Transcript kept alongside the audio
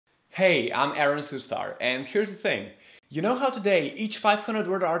Hey, I'm Aaron Sustar, and here's the thing. You know how today each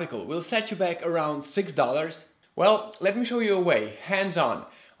 500-word article will set you back around $6? Well, let me show you a way, hands-on,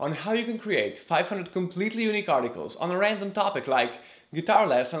 on how you can create 500 completely unique articles on a random topic like guitar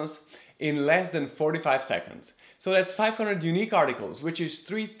lessons in less than 45 seconds. So that's 500 unique articles, which is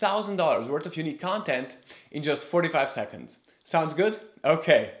 $3,000 worth of unique content in just 45 seconds. Sounds good?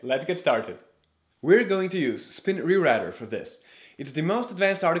 Okay, let's get started. We're going to use SpinRewriter for this. It's the most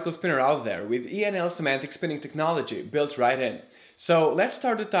advanced article spinner out there with ENL Semantic Spinning technology built right in. So let's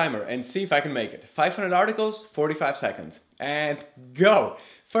start the timer and see if I can make it. 500 articles, 45 seconds. And go!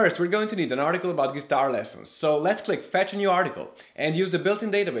 First, we're going to need an article about guitar lessons. So let's click Fetch a New Article and use the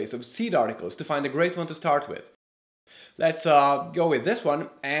built-in database of seed articles to find a great one to start with. Let's go with this one,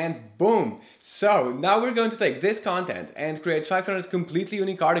 and boom! So now we're going to take this content and create 500 completely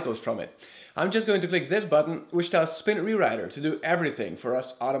unique articles from it. I'm just going to click this button, which tells SpinRewriter to do everything for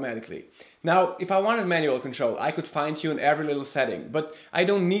us automatically. Now, if I wanted manual control, I could fine-tune every little setting, but I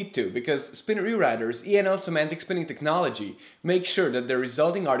don't need to, because SpinRewriter's ENL Semantic Spinning technology makes sure that the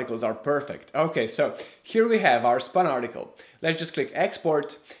resulting articles are perfect. Okay, so here we have our spun article. Let's just click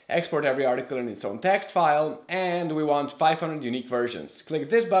Export, export every article in its own text file, and we want 500 unique versions. Click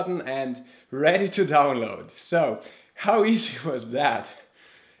this button and ready to download. So, how easy was that?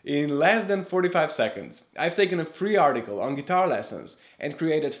 In less than 45 seconds, I've taken a free article on guitar lessons and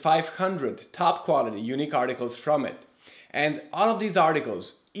created 500 top quality unique articles from it. And all of these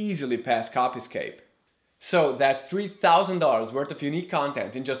articles easily pass Copyscape. So that's $3,000 worth of unique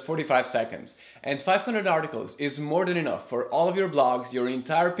content in just 45 seconds. And 500 articles is more than enough for all of your blogs, your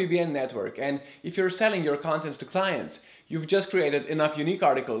entire PBN network, and if you're selling your contents to clients, you've just created enough unique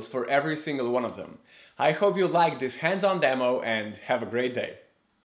articles for every single one of them. I hope you liked this hands-on demo and have a great day.